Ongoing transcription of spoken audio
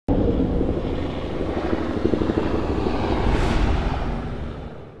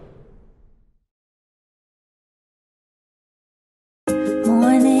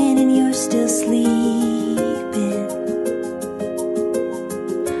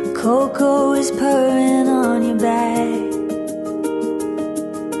Cocoa is purring on your back.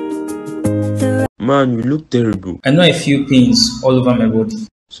 Man, you look terrible. I know I feel pains all over my body.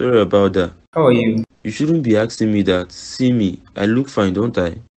 Sorry about that. How are you? You shouldn't be asking me that. See me, I look fine, don't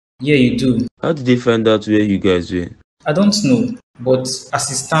I? Yeah, you do. How did they find out where you guys were? I don't know, but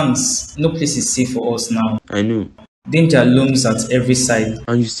as it stands, no place is safe for us now. I know. Danger looms at every side.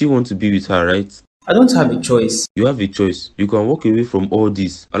 And you still want to be with her, right? I don't have a choice. You have a choice. You can walk away from all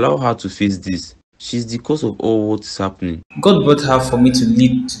this. Allow her to face this. She's the cause of all what's happening. God brought her for me to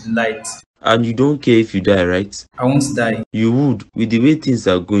lead to the light. And you don't care if you die, right? I won't die. You would. With the way things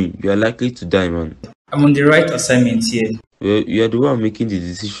are going, you are likely to die, man. I'm on the right assignment here. Well, you are the one making the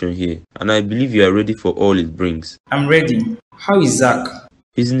decision here. And I believe you are ready for all it brings. I'm ready. How is Zach?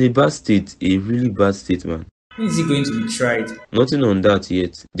 He's in a bad state. A really bad state, man. When is he going to be tried? Nothing on that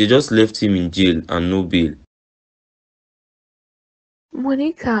yet. They just left him in jail and no bail.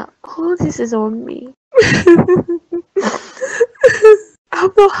 Monica, all this is on me.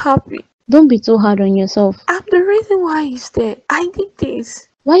 I'm not happy. Don't be too hard on yourself. I'm the reason why he's there. I did this.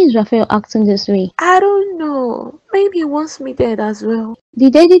 Why is Raphael acting this way? I don't know. Maybe he wants me dead as well.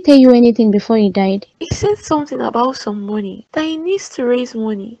 Did Daddy tell you anything before he died? He said something about some money. That he needs to raise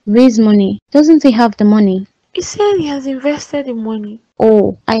money. Raise money? Doesn't he have the money? He said he has invested the money.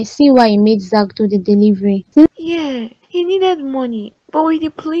 Oh, I see why he made Zach do the delivery. Yeah, he needed money. But with the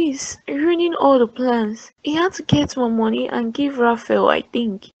police ruining all the plans, he had to get more money and give Raphael, I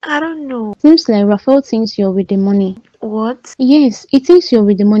think. I don't know. Seems like Raphael thinks you're with the money. What? Yes, he thinks you're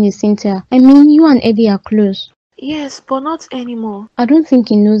with the money, Cynthia. I mean, you and Eddie are close. Yes, but not anymore. I don't think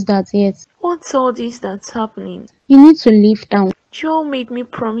he knows that yet. What's all this that's happening? You need to leave town. Joel made me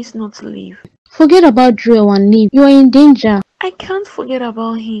promise not to leave. Forget about Joel and leave. You are in danger. I can't forget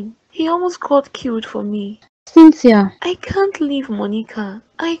about him. He almost got killed for me. Cynthia. I can't leave Monica.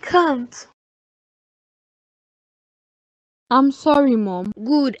 I can't. I'm sorry, Mom.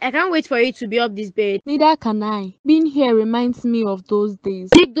 Good. I can't wait for you to be off this bed. Neither can I. Being here reminds me of those days.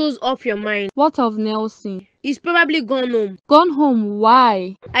 Take those off your mind. What of Nelson? He's probably gone home. Gone home?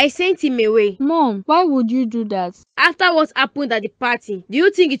 Why? I sent him away. Mom, why would you do that? After what happened at the party, do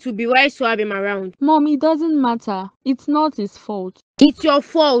you think it would be wise to have him around? Mom, it doesn't matter. It's not his fault. It's your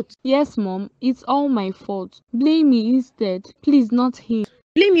fault. Yes, Mom. It's all my fault. Blame me instead. Please, not him.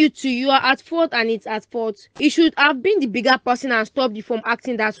 Blame you too. You are at fault and it's at fault. You should have been the bigger person and stopped you from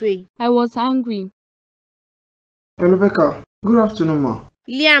acting that way. I was angry. Hello, Becca. Good afternoon, ma.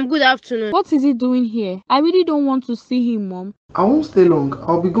 Liam, good afternoon. What is he doing here? I really don't want to see him, Mom. I won't stay long.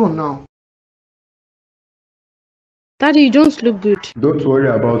 I'll be gone now. Daddy, you don't look good. Don't worry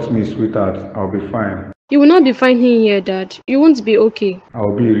about me, sweetheart. I'll be fine. You will not be fine here, Dad. You won't be okay.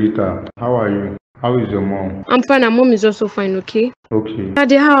 I'll be Rita. How are you? How is your mom? I'm fine and Mom is also fine, okay? Okay.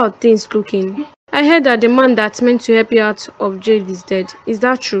 Daddy, how are things looking? I heard that the man that's meant to help you out of jail is dead. Is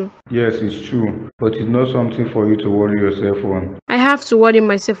that true? Yes, it's true. But it's not something for you to worry yourself on. I have to worry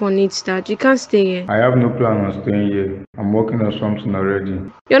myself on it, Dad. You can't stay here. I have no plan on staying here. I'm working on something already.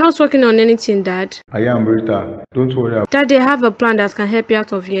 You're not working on anything, Dad. I am, Rita. Don't worry. Daddy, I have a plan that can help you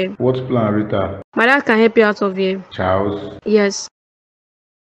out of here. What plan, Rita? My dad can help you out of here. Charles? Yes.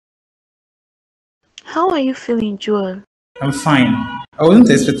 How are you feeling, Joel? I'm fine. I wasn't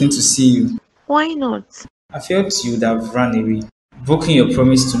expecting to see you. Why not? I felt you would have run away, broken your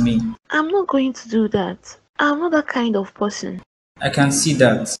promise to me. I'm not going to do that. I'm not that kind of person. I can see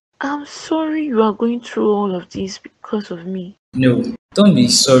that. I'm sorry you are going through all of this because of me. No, don't be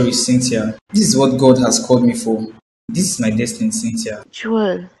sorry, Cynthia. This is what God has called me for. This is my destiny, Cynthia.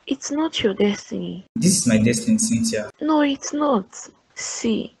 Joel, it's not your destiny. This is my destiny, Cynthia. No, it's not.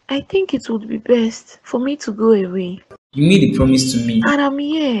 See, I think it would be best for me to go away. You made a promise to me. And I'm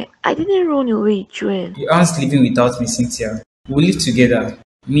here. I didn't run away, Joel. You aren't living without me, Cynthia. We'll live together,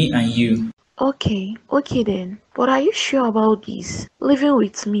 me and you. Okay then. But are you sure about this? Living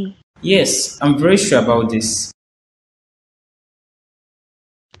with me? Yes, I'm very sure about this.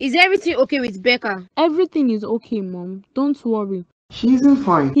 Is everything okay with Becca? Everything is okay, Mom. Don't worry. She isn't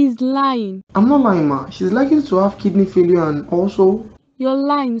fine. He's lying. I'm not lying, ma. She's likely to have kidney failure and also... You're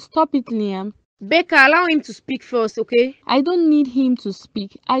lying. Stop it, Liam. Becca, allow him to speak first, okay? I don't need him to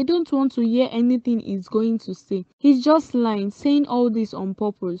speak. I don't want to hear anything he's going to say. He's just lying, saying all this on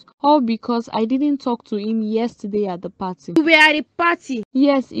purpose. All because I didn't talk to him yesterday at the party. You were at the party?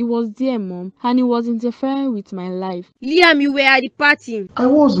 Yes, he was there, Mom, and he was interfering with my life. Liam, you were at the party? I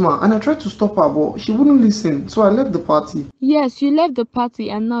was, ma, and I tried to stop her, but she wouldn't listen, so I left the party. Yes, you left the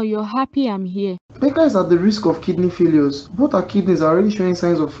party and now you're happy I'm here. Becca is at the risk of kidney failures. Both her kidneys are already showing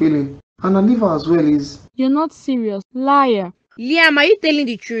signs of failing. And her liver as well is... You're not serious. Liar. Liam, are you telling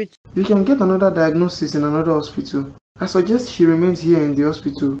the truth? You can get another diagnosis in another hospital. I suggest she remains here in the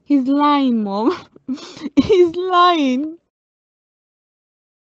hospital. He's lying, Mom. He's lying.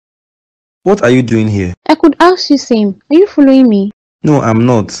 What are you doing here? I could ask you same. Are you following me? No, I'm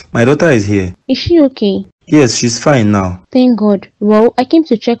not. My daughter is here. Is she okay? Yes, she's fine now. Thank God. Well, I came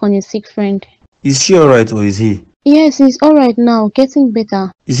to check on your sick friend. Is she alright or is he? Yes, he's alright now, getting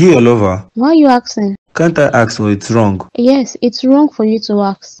better. Is he your lover? Why are you asking? Can't I ask or it's wrong? Yes, it's wrong for you to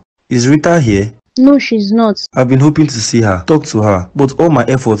ask. Is Rita here? No, she's not. I've been hoping to see her, talk to her, but all my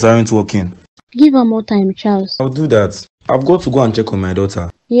efforts aren't working. Give her more time, Charles. I'll do that. I've got to go and check on my daughter.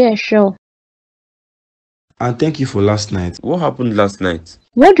 Yeah, sure. And thank you for last night. What happened last night?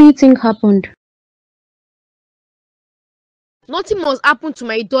 What do you think happened? Nothing must happen to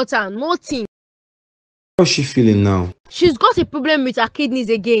my daughter. Nothing. How's she feeling now? She's got a problem with her kidneys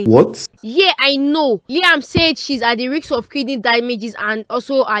again. What? Yeah, I know. Liam said she's at the risk of kidney damages and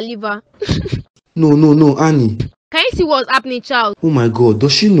also her liver. No, Annie. Can you see what's happening, child? Oh my God,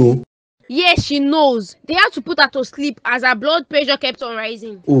 does she know? Yes, she knows. They had to put her to sleep as her blood pressure kept on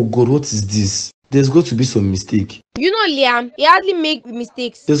rising. Oh God, what is this? There's got to be some mistake. You know, Liam, he hardly makes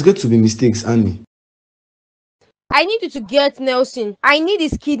mistakes. There's got to be mistakes, Annie. I need you to get Nelson. I need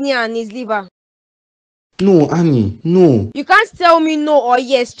his kidney and his liver. No, Annie, no. You can't tell me no or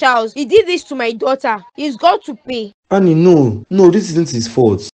yes, Charles. He did this to my daughter. He's got to pay. Annie, no, this isn't his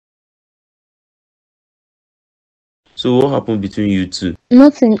fault. So what happened between you two?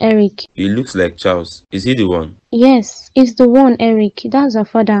 Nothing, Eric. He looks like Charles. Is he the one? Yes, it's the one, Eric. That's her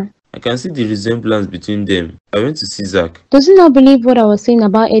father. I can see the resemblance between them. I went to see Zach. Does he not believe what I was saying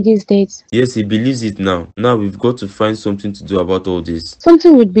about Eddie's death? Yes, he believes it now. Now we've got to find something to do about all this.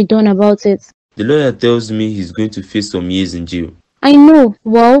 Something would be done about it. The lawyer tells me he's going to face some years in jail. I know.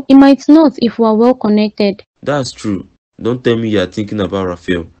 Well, he might not if we are well connected. That's true. Don't tell me you're thinking about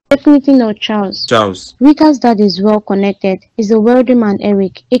Raphael. Definitely not Charles. Charles. Rita's dad is well connected. He's a wealthy man,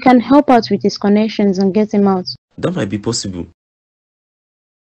 Eric. He can help out with his connections and get him out. That might be possible.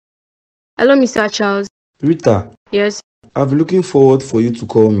 Hello, Mr. Charles. Rita. Yes. I've been looking forward for you to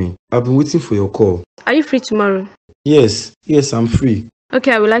call me. I've been waiting for your call. Are you free tomorrow? Yes, I'm free.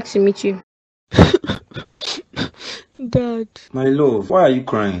 Okay, I would like to meet you. Dad. My love, why are you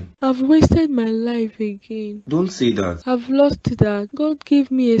crying? I've wasted my life again. Don't say that. I've lost that. God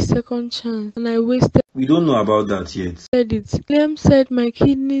gave me a second chance and I wasted We don't know about that yet. it. Liam said my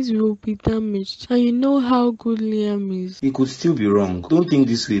kidneys will be damaged and you know how good Liam is. He could still be wrong. Don't think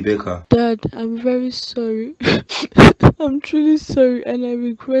this way, Becca. Dad, I'm very sorry. I'm truly sorry and I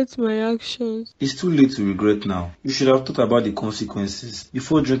regret my actions. It's too late to regret now. You should have thought about the consequences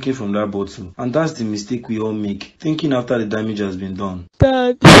before drinking from that bottle. And that's the mistake we all make, thinking after the damage has been done.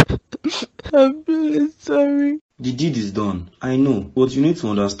 Dad, I'm really sorry. The deed is done, I know, but you need to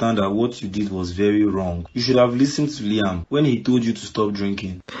understand that what you did was very wrong. You should have listened to Liam when he told you to stop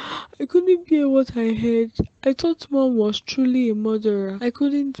drinking. I couldn't bear what I heard. I thought Mom was truly a murderer. I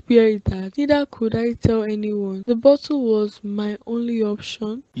couldn't bear that. Neither could I tell anyone. The bottle was my only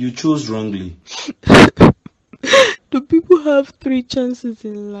option. You chose wrongly. Do people have 3 chances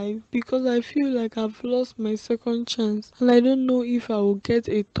in life? Because I feel like I've lost my second chance and I don't know if I will get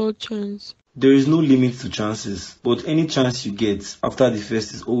a third chance. There is no limit to chances, but any chance you get after the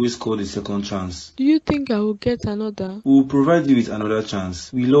first is always called a second chance. Do you think I will get another? We will provide you with another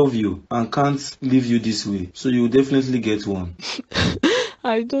chance. We love you and can't leave you this way, so you will definitely get one.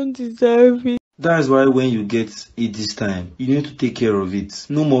 I don't deserve it. That is why when you get it this time, you need to take care of it.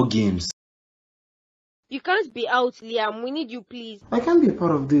 No more games. You can't be out, Liam. We need you, please. I can't be a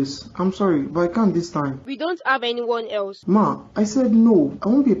part of this. I'm sorry, but I can't this time. We don't have anyone else. Ma, I said no. I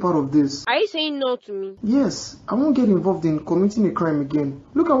won't be a part of this. Are you saying no to me? Yes, I won't get involved in committing a crime again.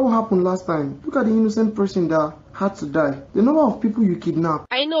 Look at what happened last time. Look at the innocent person that had to die. The number of people you kidnapped.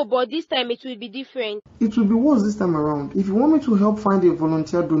 I know, but this time it will be different. It will be worse this time around. If you want me to help find a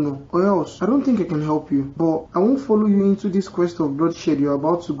volunteer donor, or else, I don't think I can help you. But I won't follow you into this quest of bloodshed you're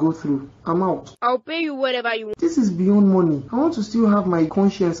about to go through. I'm out. I'll pay you whatever you want. This is beyond money. I want to still have my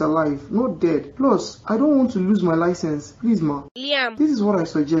conscience alive, not dead. Plus, I don't want to lose my license. Please, ma. Liam. This is what I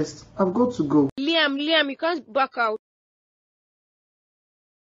suggest. I've got to go. Liam, you can't back out.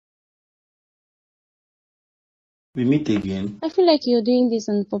 We meet again? I feel like you're doing this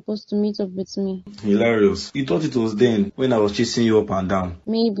on purpose to meet up with me. Hilarious. You thought it was then, when I was chasing you up and down.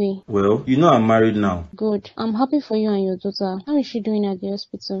 Maybe. Well, you know I'm married now. Good. I'm happy for you and your daughter. How is she doing at the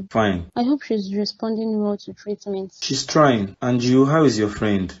hospital? Fine. I hope she's responding well to treatment. She's trying. And you, how is your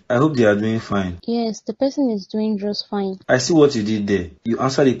friend? I hope they are doing fine. Yes, the person is doing just fine. I see what you did there. You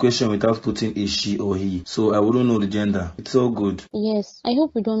answered the question without putting a she or he, so I wouldn't know the gender. It's all good. Yes. I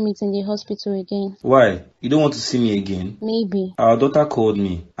hope we don't meet in the hospital again. Why? You don't want to see me again? Maybe. Our daughter called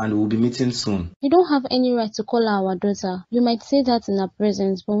me, and we'll be meeting soon. You don't have any right to call her our daughter. You might say that in her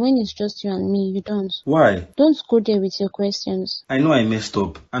presence, but when it's just you and me, you don't. Why? Don't go there with your questions. I know I messed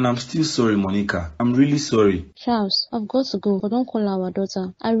up, and I'm still sorry, Monica. I'm really sorry. Charles, I've got to go, but don't call her our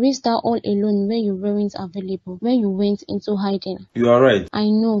daughter. I raised her all alone when you weren't available, when you went into hiding. You are right. I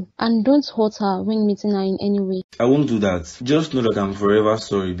know, and don't hurt her when meeting her in any way. I won't do that. Just know that I'm forever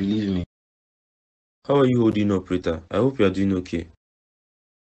sorry, believe me. How are you holding up, Rita? I hope you are doing okay.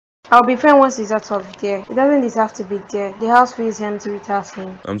 I'll be fine once he's out of there. It doesn't deserve to be there. The house feels empty without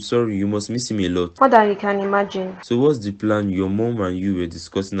him. I'm sorry, you must miss him a lot. More than you can imagine. So what's the plan your mom and you were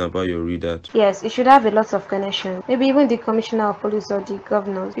discussing about your real dad? Yes, it should have a lot of connection. Maybe even the commissioner of police or the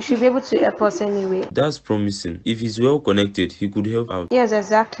governor. You should be able to help us anyway. That's promising. If he's well connected, he could help out. Yes,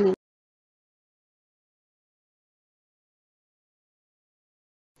 exactly.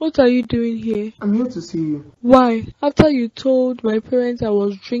 What are you doing here? I'm here to see you. Why? After you told my parents I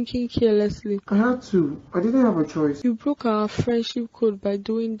was drinking carelessly. I had to. I didn't have a choice. You broke our friendship code by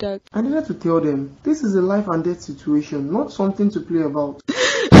doing that. I needed to tell them. This is a life and death situation, not something to play about.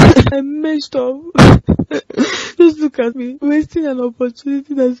 I messed up. Just look at me, wasting an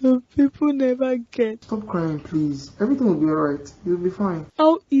opportunity that some people never get. Stop crying, please. Everything will be alright. You'll be fine.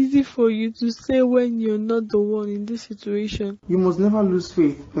 How easy for you to say when you're not the one in this situation. You must never lose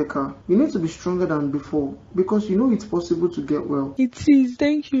faith, Becca. You need to be stronger than before, because you know it's possible to get well. It is.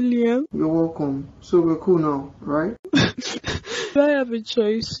 Thank you, Liam. You're welcome. So we're cool now, right? Do I have a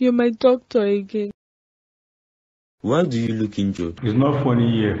choice? You're my doctor again. Why do you look injured? It's not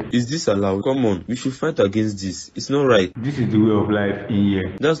funny here. Is this allowed? Come on, we should fight against this. It's not right. This is the way of life in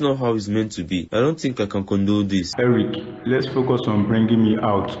here. That's not how it's meant to be. I don't think I can condone this. Eric, let's focus on bringing me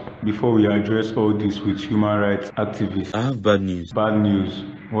out before we address all this with human rights activists. I have bad news. Bad news?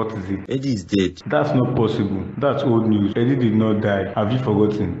 What is it? Eddie is dead. That's not possible. That's old news. Eddie did not die. Have you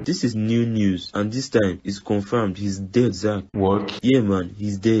forgotten? This is new news, and this time it's confirmed. He's dead, Zach. What? Yeah, man,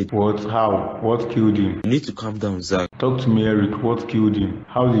 he's dead. What? How? What killed him? You need to calm down, Zach. Talk to me, Eric. What killed him?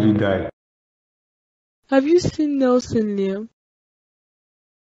 How did he die? Have you seen Nelson, Liam?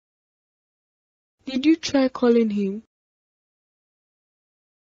 Did you try calling him?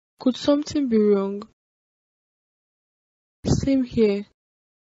 Could something be wrong? Same here.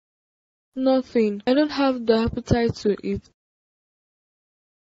 Nothing. I don't have the appetite to eat.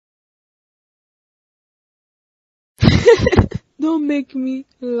 Don't make me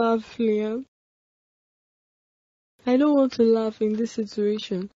laugh, Liam. I don't want to laugh in this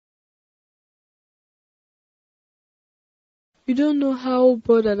situation. You don't know how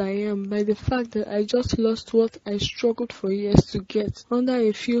bothered I am by the fact that I just lost what I struggled for years to get under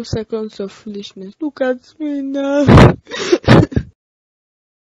a few seconds of foolishness. Look at me now.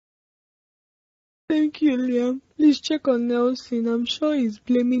 Thank you, Liam. Please check on Nelson. I'm sure he's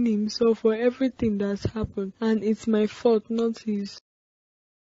blaming himself for everything that's happened, and it's my fault, not his.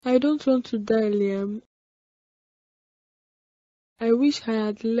 I don't want to die, Liam. I wish I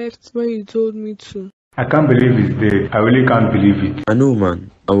had left when you told me to. I can't believe he's dead. I really can't believe it. I know,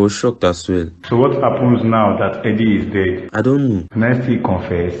 man. I was shocked as well. So what happens now that Eddie is dead? I don't know. Can I still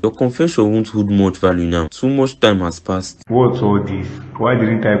confess? Your confession won't hold much value now. Too much time has passed. What's all this? Why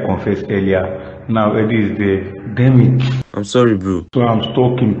didn't I confess earlier? Now Eddie is dead. Damn it. I'm sorry, bro. So I'm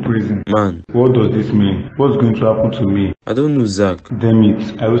stuck in prison. Man. What does this mean? What's going to happen to me? I don't know, Zach. Damn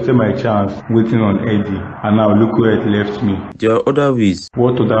it. I wasted my chance waiting on Eddie. And now look where it left me. There are other ways.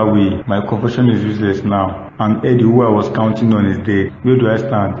 What other way? My confession is useless now. And Eddie, who I was counting on, is dead. Where do I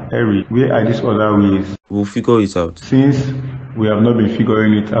stand? Eric, where are these other ways? We'll figure it out. Since we have not been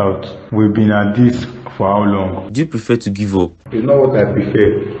figuring it out, we've been at this for how long? Do you prefer to give up? It's not what I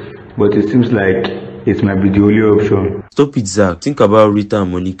prefer, but it seems like it might be the only option. Stop it, Zach. Think about Rita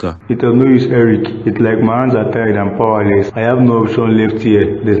and Monica. It has no use, Eric. It's like my hands are tired and powerless. I have no option left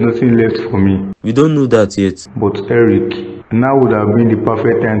here. There's nothing left for me. We don't know that yet. But Eric, now would have been the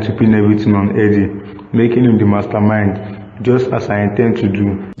perfect time to pin everything on Eddie, making him the mastermind, just as I intend to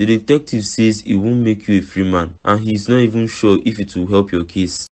do. The detective says it won't make you a free man, and he's not even sure if it will help your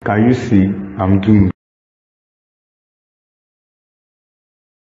case. Can you see? I'm doomed.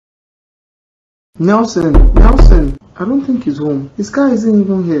 Nelson, I don't think he's home. His car isn't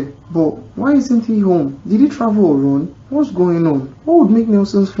even here. But why isn't he home? Did he travel or run? What's going on? What would make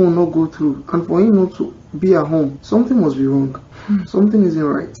Nelson's phone not go through and for him not to be at home? Something must be wrong. Something isn't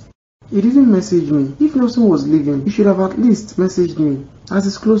right. He didn't message me. If Nelson was leaving, he should have at least messaged me. As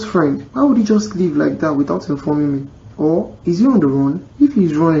his close friend, why would he just leave like that without informing me? Or is he on the run? If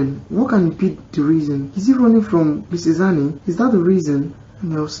he's running, what can be the reason? Is he running from Mrs. Annie? Is that the reason?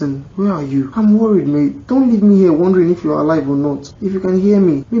 Nelson, where are you? I'm worried, mate. Don't leave me here wondering if you're alive or not. If you can hear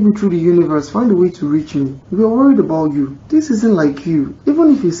me, maybe through the universe, find a way to reach me. We are worried about you. This isn't like you.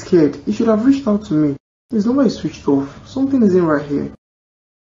 Even if he's scared, he should have reached out to me. His number is switched off. Something isn't right here.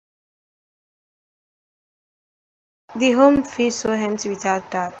 The home feels so empty without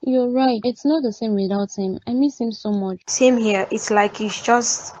Dad. You're right. It's not the same without him. I miss him so much. Same here. It's like he's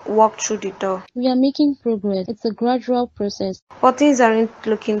just walked through the door. We are making progress. It's a gradual process. But things aren't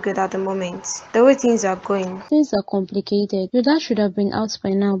looking good at the moment. The way things are going. Things are complicated. Your dad should have been out by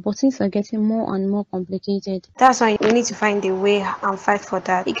now, but things are getting more and more complicated. That's why we need to find a way and fight for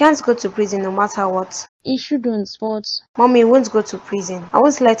that. He can't go to prison no matter what. He shouldn't, but... Mommy won't go to prison. I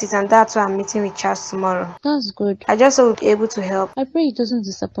won't let it, and that's why I'm meeting with Charles tomorrow. That's good. I just hope he'll be able to help. I pray he doesn't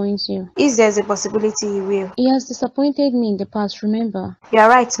disappoint you. If there's a possibility, he will. He has disappointed me in the past, remember? You're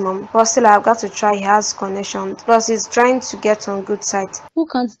right, Mom. But still, I've got to try. He has connections. Plus, he's trying to get on good side. Who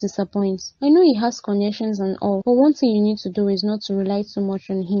can't disappoint? I know he has connections and all, but one thing you need to do is not to rely too much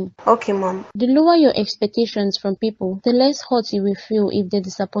on him. Okay, Mom. The lower your expectations from people, the less hurt you will feel if they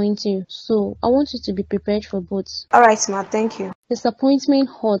disappoint you. So, I want you to be prepared for both. Alright, Ma, thank you. Disappointment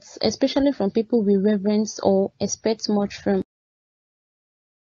hurts, especially from people we reverence or expect much from.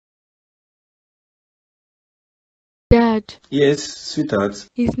 Dad. Yes, sweetheart.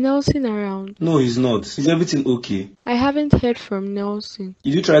 Is Nelson around? No, he's not. Is everything okay? I haven't heard from Nelson.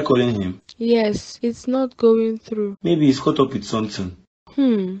 Did you try calling him? Yes, it's not going through. Maybe he's caught up with something.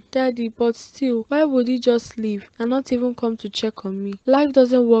 Daddy, but still, why would he just leave and not even come to check on me? Life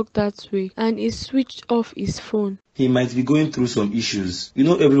doesn't work that way, and he switched off his phone. He might be going through some issues. You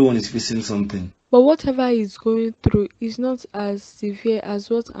know everyone is facing something. But whatever he's going through is not as severe as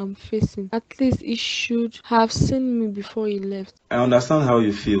what I'm facing. At least he should have seen me before he left. I understand how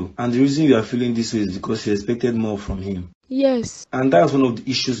you feel, and the reason you are feeling this way is because you expected more from him. Yes. And that's one of the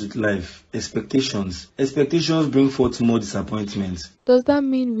issues with life. Expectations. Expectations bring forth more disappointment. Does that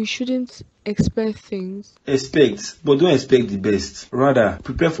mean we shouldn't expect things? Expect, but don't expect the best. Rather,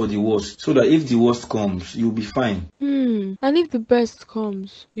 prepare for the worst, so that if the worst comes, you'll be fine. And if the best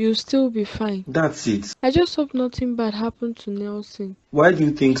comes, you'll still be fine. That's it. I just hope nothing bad happened to Nelson. Why do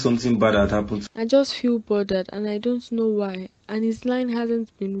you think something bad had happened? I just feel bothered and I don't know why. And his line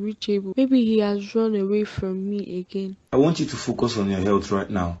hasn't been reachable. Maybe he has run away from me again. I want you to focus on your health right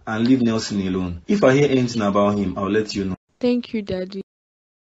now and leave Nelson alone. If I hear anything about him, I'll let you know. Thank you, Daddy.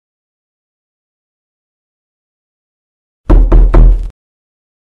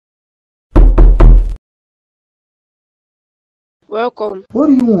 Welcome. What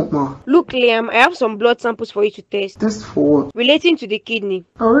do you want, Ma? Look, Liam, I have some blood samples for you to test. Test for what? Relating to the kidney.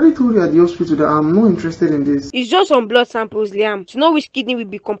 I already told you at the hospital that I'm not interested in this. It's just some blood samples, Liam, to know which kidney will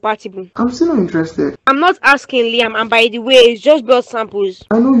be compatible. I'm still not interested. I'm not asking, Liam, and by the way, it's just blood samples.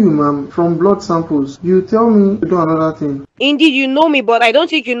 I know you, ma'am, from blood samples. You tell me to do another thing. Indeed, you know me, but I don't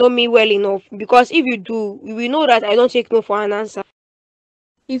think you know me well enough. Because if you do, you will know that I don't take no for an answer.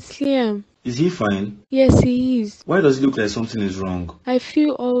 It's Liam. Is he fine? Yes, he is. Why does it look like something is wrong? I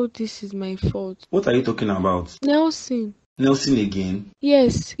feel all this is my fault. What are you talking about? Nelson. Nelson again?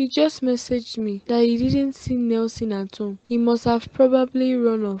 Yes, he just messaged me that he didn't see Nelson at home. He must have probably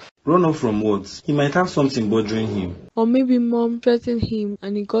run off. Run off from what? He might have something bothering him. Or maybe Mom threatened him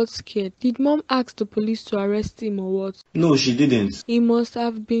and he got scared. Did Mom ask the police to arrest him or what? No, she didn't. He must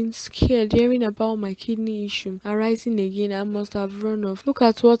have been scared hearing about my kidney issue arising again and must have run off. Look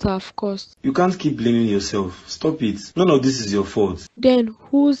at what I've caused. You can't keep blaming yourself. Stop it. None of this is your fault. Then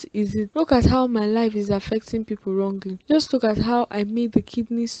whose is it? Look at how my life is affecting people wrongly. Just look at how I made the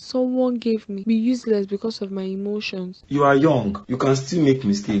kidneys someone gave me be useless because of my emotions. You are young. You can still make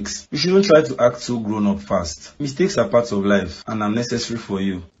mistakes. You shouldn't try to act so grown up fast. Mistakes are part of life and are necessary for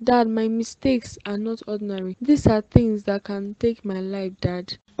you. Dad, my mistakes are not ordinary. These are things that can take my life,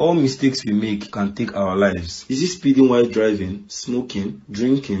 Dad. All mistakes we make can take our lives. Is it speeding while driving, smoking,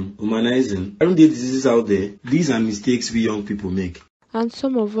 drinking, humanizing? Aren't there diseases out there? These are mistakes we young people make. And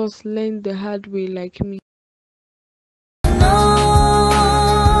some of us learn the hard way like me.